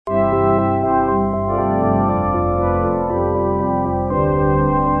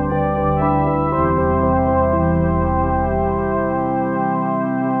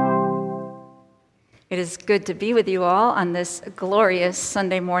It is good to be with you all on this glorious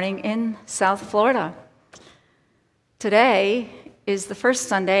Sunday morning in South Florida. Today is the first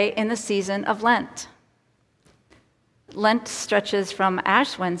Sunday in the season of Lent. Lent stretches from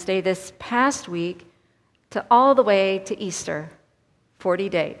Ash Wednesday this past week to all the way to Easter, 40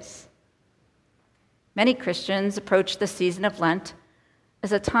 days. Many Christians approach the season of Lent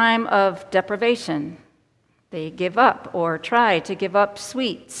as a time of deprivation. They give up or try to give up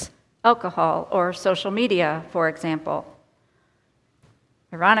sweets, alcohol, or social media, for example.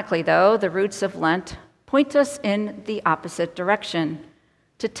 Ironically, though, the roots of Lent point us in the opposite direction,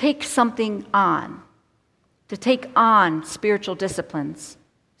 to take something on, to take on spiritual disciplines,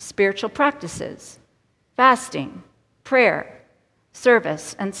 spiritual practices, fasting, prayer,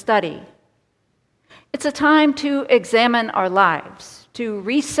 service, and study. It's a time to examine our lives, to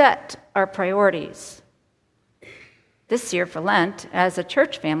reset our priorities. This year for Lent, as a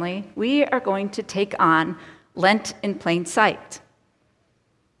church family, we are going to take on Lent in plain sight.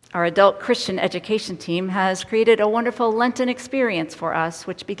 Our adult Christian education team has created a wonderful Lenten experience for us,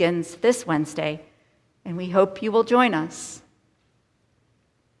 which begins this Wednesday, and we hope you will join us.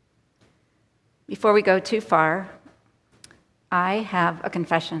 Before we go too far, I have a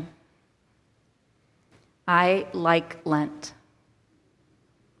confession. I like Lent.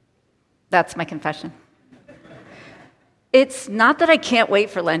 That's my confession. It's not that I can't wait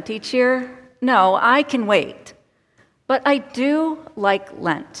for Lent each year. No, I can wait. But I do like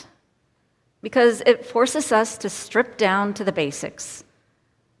Lent because it forces us to strip down to the basics,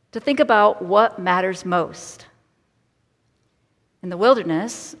 to think about what matters most. In the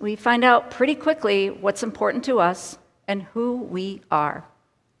wilderness, we find out pretty quickly what's important to us and who we are.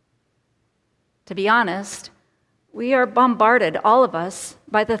 To be honest, we are bombarded, all of us,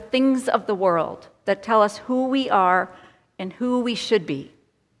 by the things of the world that tell us who we are and who we should be.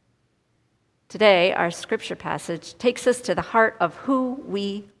 Today, our scripture passage takes us to the heart of who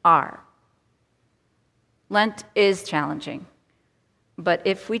we are. Lent is challenging, but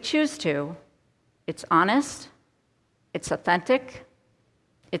if we choose to, it's honest, it's authentic,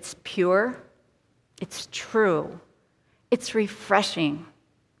 it's pure, it's true, it's refreshing,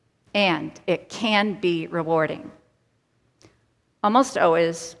 and it can be rewarding. Almost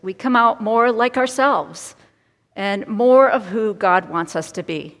always, we come out more like ourselves and more of who God wants us to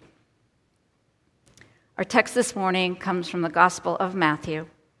be. Our text this morning comes from the Gospel of Matthew,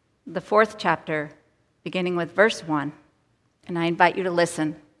 the 4th chapter, beginning with verse 1, and I invite you to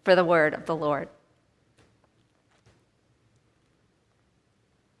listen for the word of the Lord.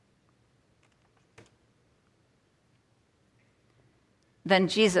 Then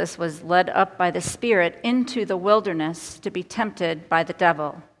Jesus was led up by the Spirit into the wilderness to be tempted by the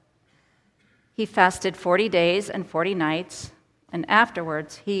devil. He fasted 40 days and 40 nights, and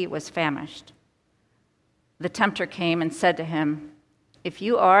afterwards he was famished. The tempter came and said to him, "If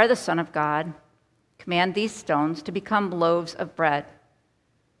you are the Son of God, command these stones to become loaves of bread."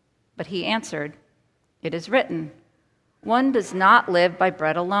 But he answered, "It is written, 'One does not live by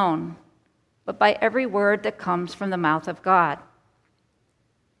bread alone, but by every word that comes from the mouth of God.'"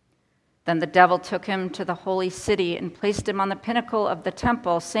 Then the devil took him to the holy city and placed him on the pinnacle of the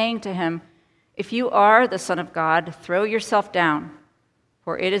temple, saying to him, "If you are the Son of God, throw yourself down,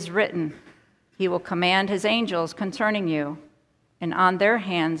 for it is written, 'He will command his angels concerning you, and on their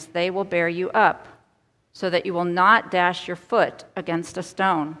hands they will bear you up, so that you will not dash your foot against a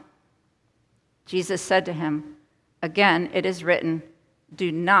stone.'" Jesus said to him, "Again it is written, 'Do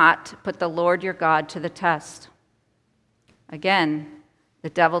not put the Lord your God to the test.'" Again, the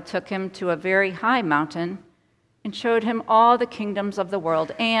devil took him to a very high mountain and showed him all the kingdoms of the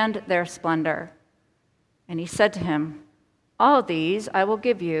world and their splendor. And he said to him, "All these I will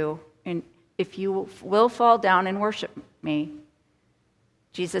give you, if you will fall down and worship me."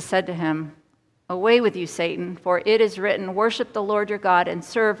 Jesus said to him, "Away with you, Satan, for it is written, 'Worship the Lord your God and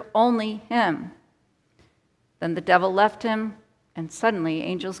serve only him.'" Then the devil left him, and suddenly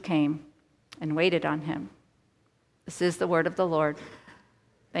angels came and waited on him. This is the word of the Lord.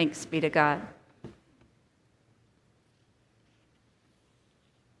 Thanks be to God.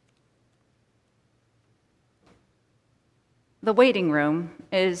 The waiting room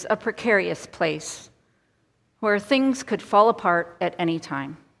is a precarious place where things could fall apart at any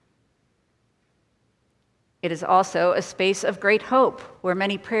time. It is also a space of great hope where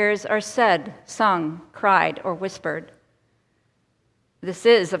many prayers are said, sung, cried, or whispered. This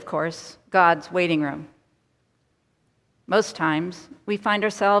is, of course, God's waiting room. Most times, we find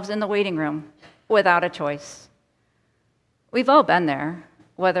ourselves in the waiting room without a choice. We've all been there,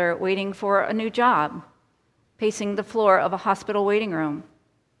 whether waiting for a new job, pacing the floor of a hospital waiting room,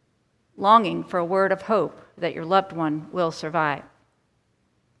 longing for a word of hope that your loved one will survive.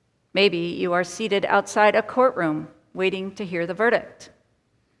 Maybe you are seated outside a courtroom waiting to hear the verdict.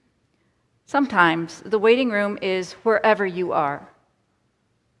 Sometimes the waiting room is wherever you are,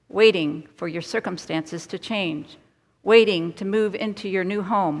 waiting for your circumstances to change, waiting to move into your new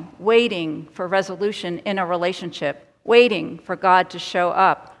home, waiting for resolution in a relationship, waiting for God to show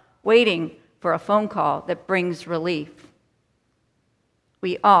up, waiting for a phone call that brings relief.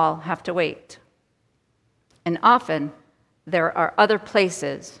 We all have to wait. And often, there are other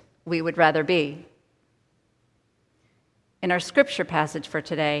places we would rather be. In our scripture passage for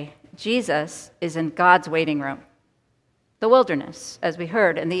today, Jesus is in God's waiting room, the wilderness, as we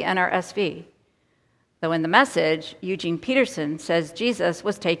heard in the NRSV. Though in the Message, Eugene Peterson says Jesus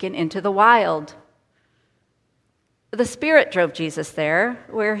was taken into the wild. The Spirit drove Jesus there,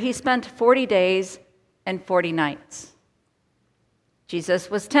 where he spent 40 days and 40 nights. Jesus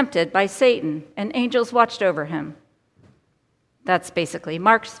was tempted by Satan, and angels watched over him. That's basically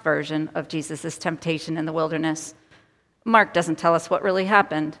Mark's version of Jesus' temptation in the wilderness. Mark doesn't tell us what really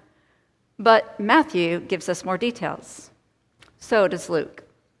happened, but Matthew gives us more details. So does Luke.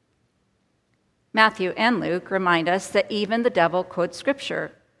 Matthew and Luke remind us that even the devil quotes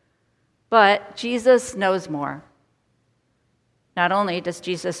Scripture, but Jesus knows more. Not only does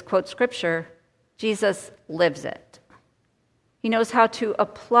Jesus quote Scripture, Jesus lives it. He knows how to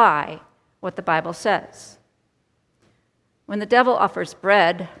apply what the Bible says. When the devil offers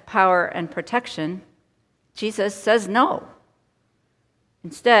bread, power, and protection, Jesus says no.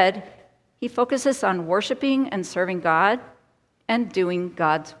 Instead, he focuses on worshiping and serving God and doing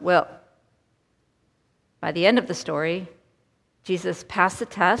God's will. By the end of the story, Jesus passed the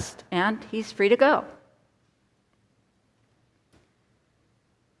test and he's free to go.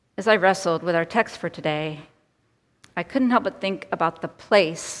 As I wrestled with our text for today, I couldn't help but think about the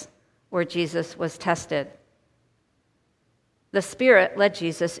place where Jesus was tested. The Spirit led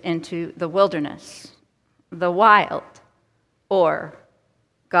Jesus into the wilderness, the wild, or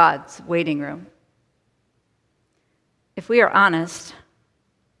God's waiting room. If we are honest,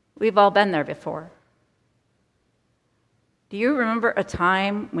 we've all been there before. Do you remember a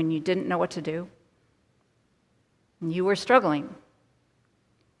time when you didn't know what to do? You were struggling.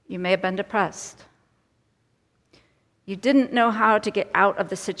 You may have been depressed. You didn't know how to get out of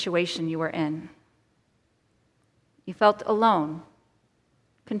the situation you were in. You felt alone,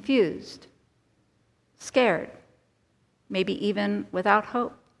 confused, scared, maybe even without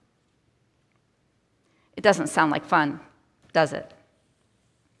hope. It doesn't sound like fun, does it?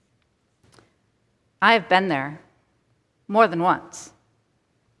 I have been there more than once.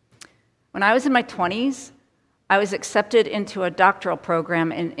 When I was in my 20s, I was accepted into a doctoral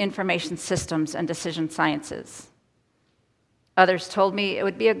program in information systems and decision sciences. Others told me it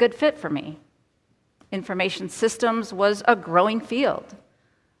would be a good fit for me. Information systems was a growing field.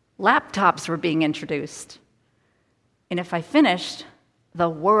 Laptops were being introduced. And if I finished, the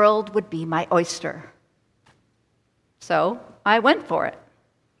world would be my oyster. So I went for it.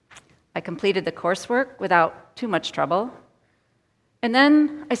 I completed the coursework without too much trouble. And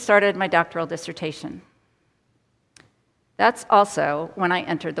then I started my doctoral dissertation. That's also when I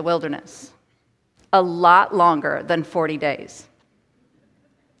entered the wilderness. A lot longer than 40 days.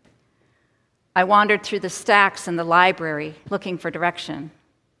 I wandered through the stacks in the library looking for direction.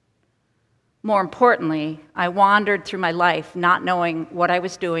 More importantly, I wandered through my life not knowing what I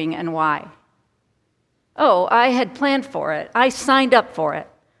was doing and why. Oh, I had planned for it. I signed up for it.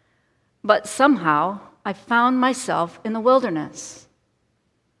 But somehow, I found myself in the wilderness.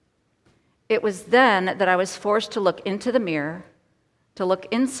 It was then that I was forced to look into the mirror, to look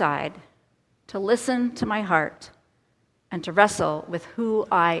inside, to listen to my heart, and to wrestle with who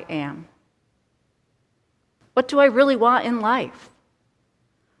I am. What do I really want in life?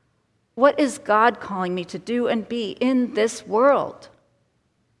 What is God calling me to do and be in this world?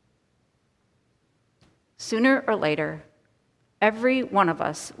 Sooner or later, every one of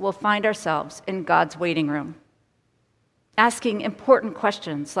us will find ourselves in God's waiting room, asking important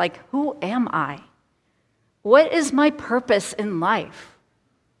questions like, who am I? What is my purpose in life?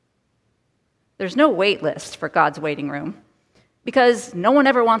 There's no wait list for God's waiting room because no one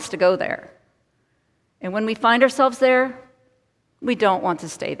ever wants to go there. And when we find ourselves there, we don't want to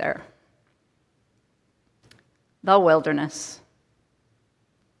stay there. The wilderness,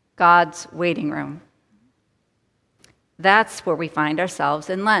 God's waiting room. That's where we find ourselves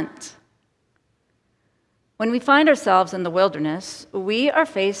in Lent. When we find ourselves in the wilderness, we are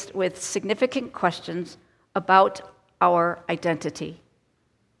faced with significant questions about our identity.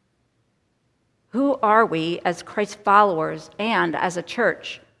 Who are we as Christ followers and as a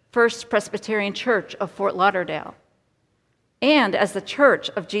church First Presbyterian Church of Fort Lauderdale, and as the Church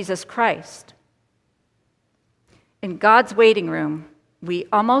of Jesus Christ. In God's waiting room, we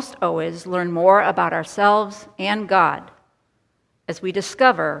almost always learn more about ourselves and God as we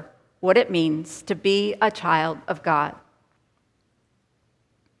discover what it means to be a child of God.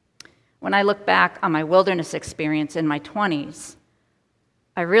 When I look back on my wilderness experience in my 20s,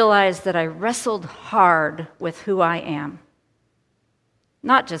 I realized that I wrestled hard with who I am.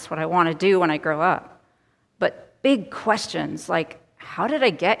 Not just what I want to do when I grow up, but big questions like, how did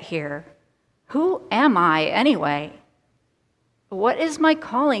I get here? Who am I anyway? What is my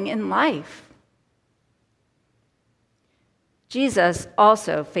calling in life? Jesus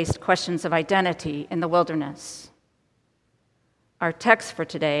also faced questions of identity in the wilderness. Our text for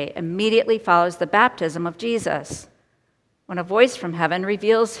today immediately follows the baptism of Jesus, when a voice from heaven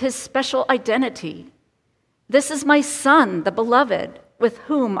reveals his special identity. This is my Son, the beloved, with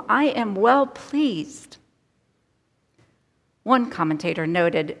whom I am well pleased. One commentator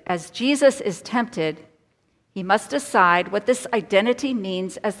noted, as Jesus is tempted, he must decide what this identity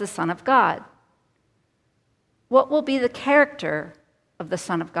means as the Son of God. What will be the character of the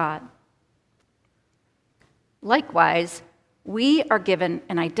Son of God? Likewise, we are given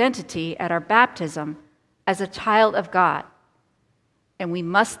an identity at our baptism as a child of God, and we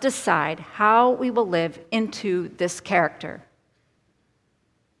must decide how we will live into this character.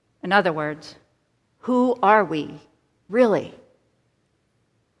 In other words, who are we really?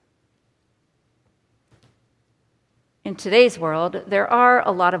 In today's world, there are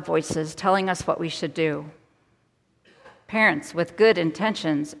a lot of voices telling us what we should do. Parents with good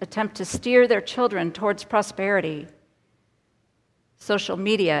intentions attempt to steer their children towards prosperity. Social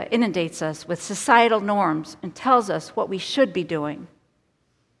media inundates us with societal norms and tells us what we should be doing.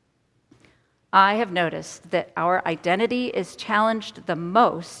 I have noticed that our identity is challenged the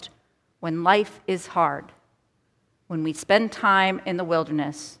most when life is hard, when we spend time in the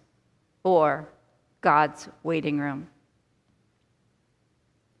wilderness or God's waiting room.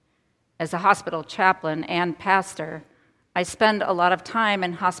 As a hospital chaplain and pastor, I spend a lot of time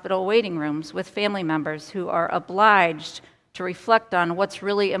in hospital waiting rooms with family members who are obliged to reflect on what's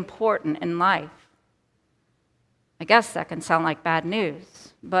really important in life. I guess that can sound like bad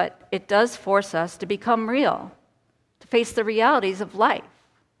news, but it does force us to become real, to face the realities of life.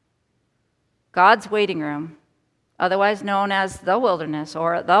 God's waiting room, otherwise known as the wilderness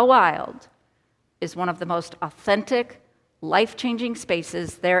or the wild, is one of the most authentic, life-changing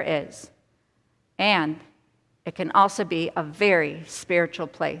spaces there is. And it can also be a very spiritual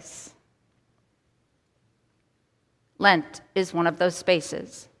place. Lent is one of those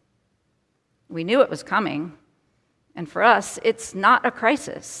spaces. We knew it was coming, and for us, it's not a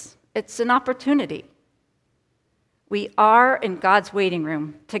crisis. It's an opportunity. We are in God's waiting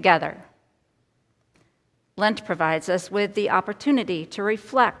room together. Lent provides us with the opportunity to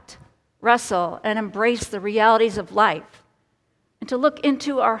reflect, wrestle, and embrace the realities of life, and to look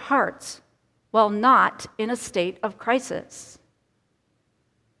into our hearts while not in a state of crisis.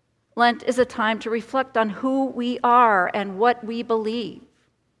 Lent is a time to reflect on who we are and what we believe.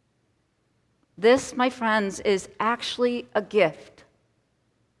 This, my friends, is actually a gift.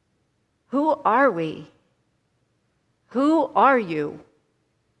 Who are we? Who are you?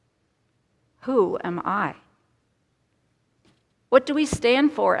 Who am I? What do we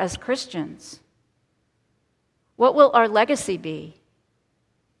stand for as Christians? What will our legacy be?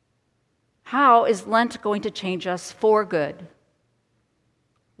 How is Lent going to change us for good?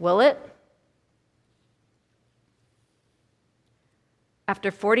 Will it?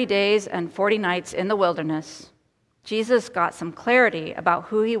 After 40 days and 40 nights in the wilderness, Jesus got some clarity about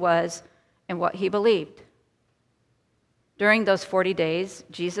who he was and what he believed. During those 40 days,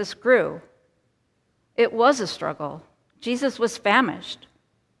 Jesus grew. It was a struggle. Jesus was famished.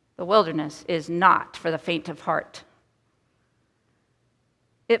 The wilderness is not for the faint of heart.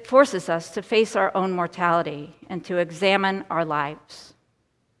 It forces us to face our own mortality and to examine our lives.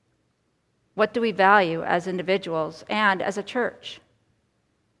 What do we value as individuals and as a church?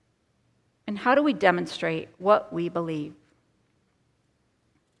 And how do we demonstrate what we believe?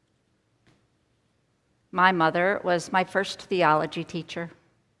 My mother was my first theology teacher.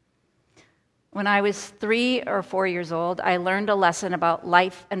 When I was 3 or 4 years old, I learned a lesson about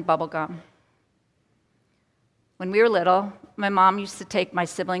life and bubblegum. When we were little, my mom used to take my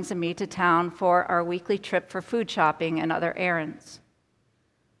siblings and me to town for our weekly trip for food shopping and other errands.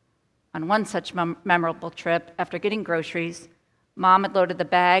 On one such memorable trip, after getting groceries, Mom had loaded the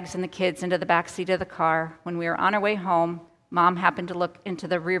bags and the kids into the back seat of the car. When we were on our way home, Mom happened to look into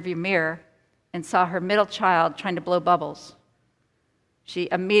the rearview mirror and saw her middle child trying to blow bubbles. She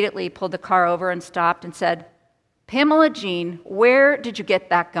immediately pulled the car over and stopped and said, "Pamela Jean, where did you get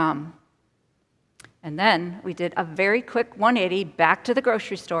that gum?" And then we did a very quick 180 back to the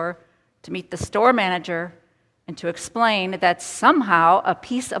grocery store to meet the store manager and to explain that somehow a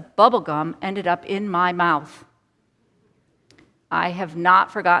piece of bubble gum ended up in my mouth. I have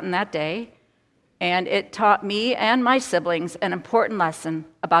not forgotten that day, and it taught me and my siblings an important lesson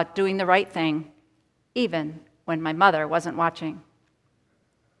about doing the right thing, even when my mother wasn't watching.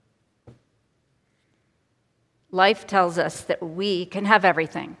 Life tells us that we can have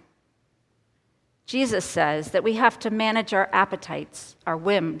everything. Jesus says that we have to manage our appetites, our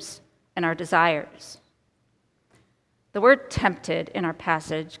whims, and our desires. The word tempted in our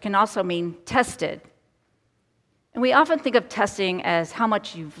passage can also mean tested. And we often think of testing as how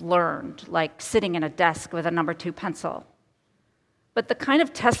much you've learned, like sitting in a desk with a number 2 pencil. But the kind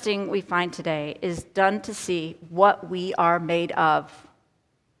of testing we find today is done to see what we are made of.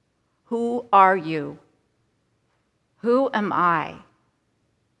 Who are you? Who am I?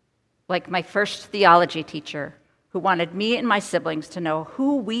 Like my first theology teacher, who wanted me and my siblings to know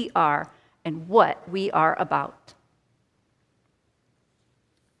who we are and what we are about.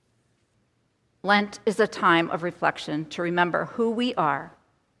 Lent is a time of reflection to remember who we are,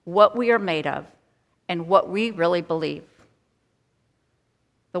 what we are made of, and what we really believe.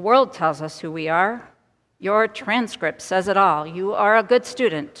 The world tells us who we are. Your transcript says it all. You are a good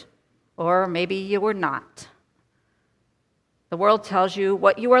student, or maybe you were not. The world tells you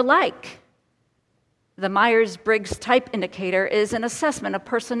what you are like. The Myers-Briggs Type Indicator is an assessment of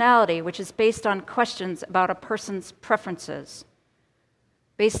personality, which is based on questions about a person's preferences.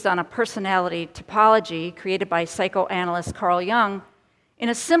 Based on a personality topology created by psychoanalyst Carl Jung, in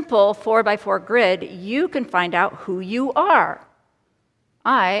a simple 4x4 grid, you can find out who you are.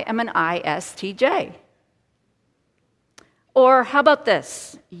 I am an ISTJ. Or how about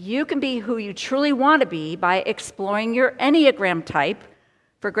this? You can be who you truly want to be by exploring your Enneagram type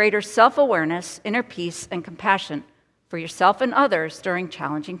for greater self-awareness, inner peace, and compassion for yourself and others during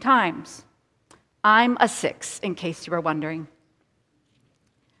challenging times. I'm a 6, in case you were wondering.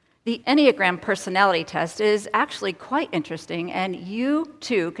 The Enneagram personality test is actually quite interesting, and you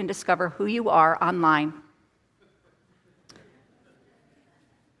too can discover who you are online.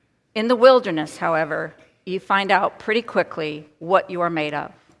 In the wilderness, however, you find out pretty quickly what you are made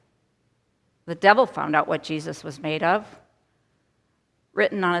of. The devil found out what Jesus was made of.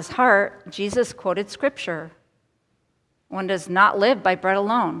 Written on his heart, Jesus quoted scripture. One does not live by bread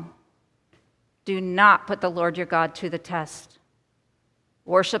alone. Do not put the Lord your God to the test.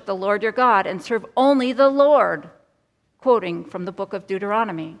 Worship the Lord your God and serve only the Lord, quoting from the book of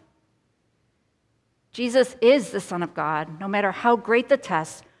Deuteronomy. Jesus is the Son of God, no matter how great the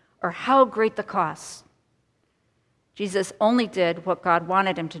test or how great the cost. Jesus only did what God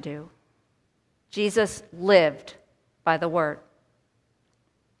wanted him to do. Jesus lived by the word.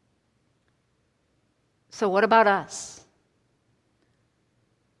 So what about us?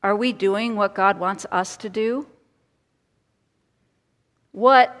 Are we doing what God wants us to do?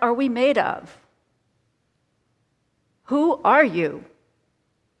 What are we made of? Who are you?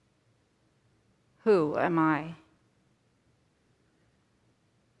 Who am I?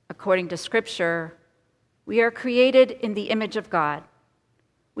 According to Scripture, we are created in the image of God.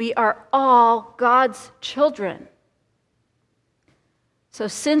 We are all God's children. So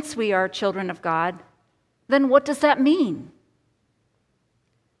since we are children of God, then what does that mean?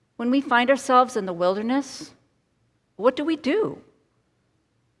 When we find ourselves in the wilderness, what do we do?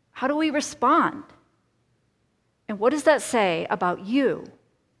 How do we respond? And what does that say about you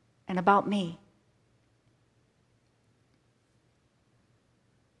and about me?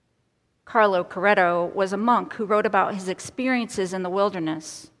 Carlo Carretto was a monk who wrote about his experiences in the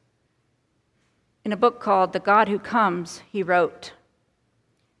wilderness. In a book called The God Who Comes, he wrote,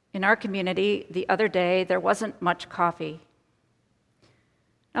 "In our community, the other day, there wasn't much coffee.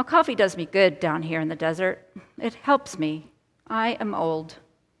 Now, coffee does me good down here in the desert. It helps me. I am old.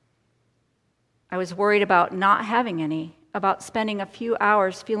 I was worried about not having any, about spending a few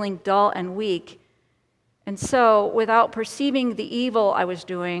hours feeling dull and weak. And so, without perceiving the evil I was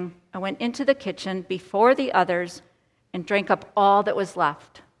doing, I went into the kitchen before the others and drank up all that was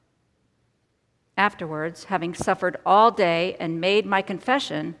left. Afterwards, having suffered all day and made my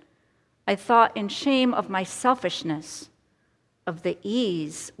confession, I thought in shame of my selfishness, of the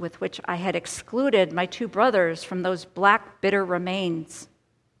ease with which I had excluded my 2 brothers from those black, bitter remains.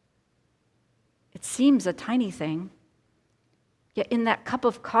 It seems a tiny thing, yet in that cup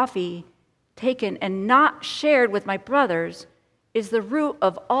of coffee taken and not shared with my brothers is the root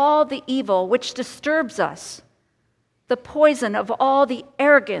of all the evil which disturbs us, the poison of all the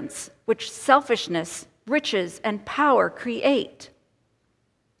arrogance which selfishness, riches, and power create.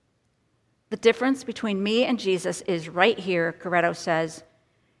 The difference between me and Jesus is right here, Coretto says,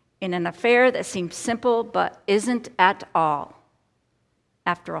 in an affair that seems simple but isn't at all.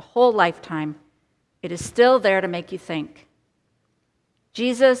 After a whole lifetime, it is still there to make you think.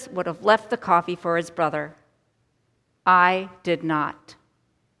 Jesus would have left the coffee for his brother. I did not.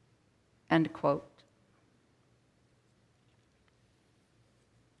 End quote.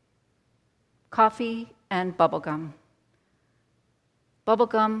 Coffee and bubblegum.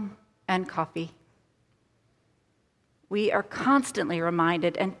 Bubblegum and coffee. We are constantly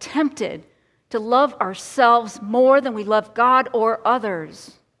reminded and tempted to love ourselves more than we love God or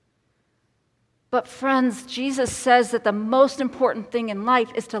others. But friends, Jesus says that the most important thing in life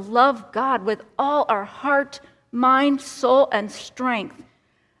is to love God with all our heart, mind, soul, and strength,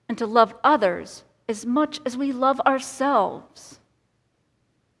 and to love others as much as we love ourselves.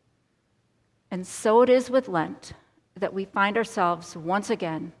 And so it is with Lent that we find ourselves once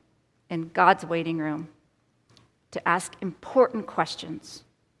again in God's waiting room to ask important questions.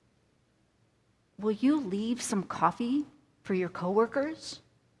 Will you leave some coffee for your coworkers?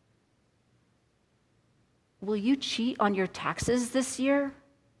 Will you cheat on your taxes this year?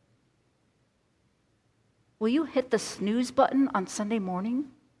 Will you hit the snooze button on Sunday morning?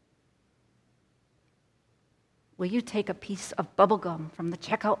 Will you take a piece of bubblegum from the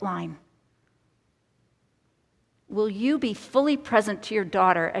checkout line? Will you be fully present to your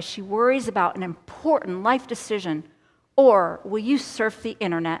daughter as she worries about an important life decision, or will you surf the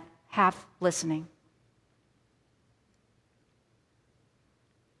internet half listening?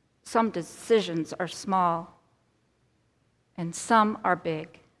 Some decisions are small, and some are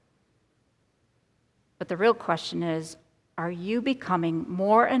big. But the real question is, are you becoming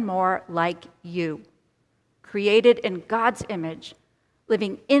more and more like you, created in God's image,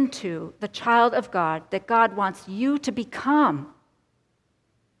 living into the child of God that God wants you to become?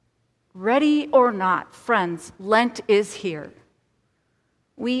 Ready or not, friends, Lent is here.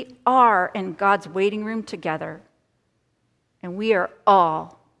 We are in God's waiting room together, and we are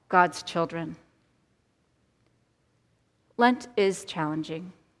all God's children. Lent is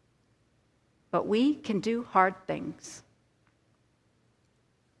challenging, but we can do hard things.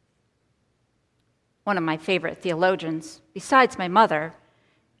 One of my favorite theologians, besides my mother,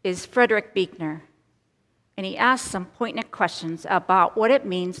 is Frederick Buechner, and he asks some poignant questions about what it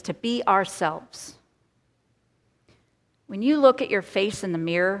means to be ourselves. When you look at your face in the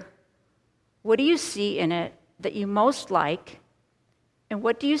mirror, what do you see in it that you most like, and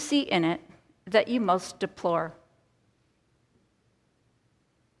what do you see in it that you most deplore?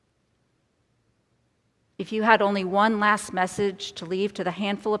 If you had only one last message to leave to the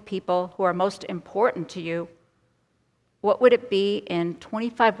handful of people who are most important to you, what would it be in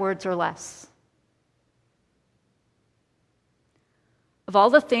 25 words or less? Of all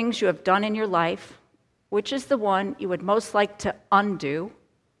the things you have done in your life, which is the one you would most like to undo?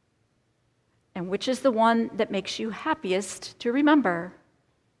 And which is the one that makes you happiest to remember?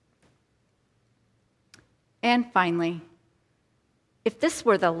 And finally, if this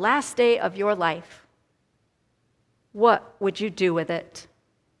were the last day of your life, what would you do with it?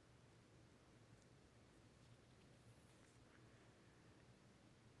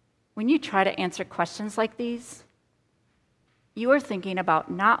 When you try to answer questions like these, you are thinking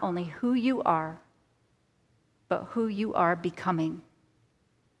about not only who you are, but who you are becoming.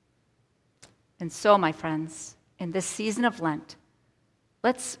 And so, my friends, in this season of Lent,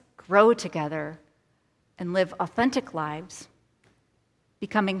 let's grow together and live authentic lives,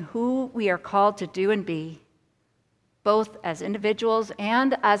 becoming who we are called to do and be, both as individuals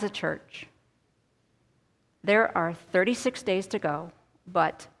and as a church. There are 36 days to go,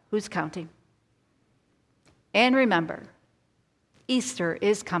 but who's counting? And remember, Easter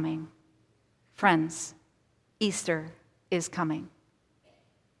is coming. Friends, Easter is coming.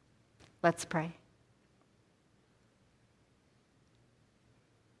 Let's pray.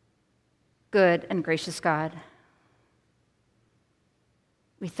 Good and gracious God,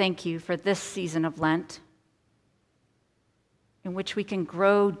 we thank you for this season of Lent in which we can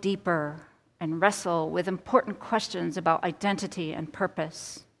grow deeper and wrestle with important questions about identity and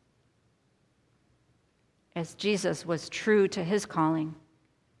purpose. As Jesus was true to his calling,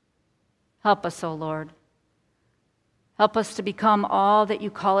 help us, O Lord. Help us to become all that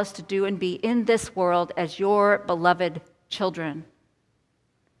you call us to do and be in this world as your beloved children.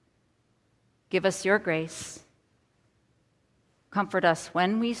 Give us your grace. Comfort us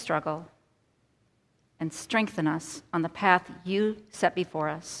when we struggle, and strengthen us on the path you set before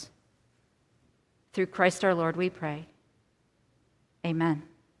us. Through Christ our Lord we pray. Amen.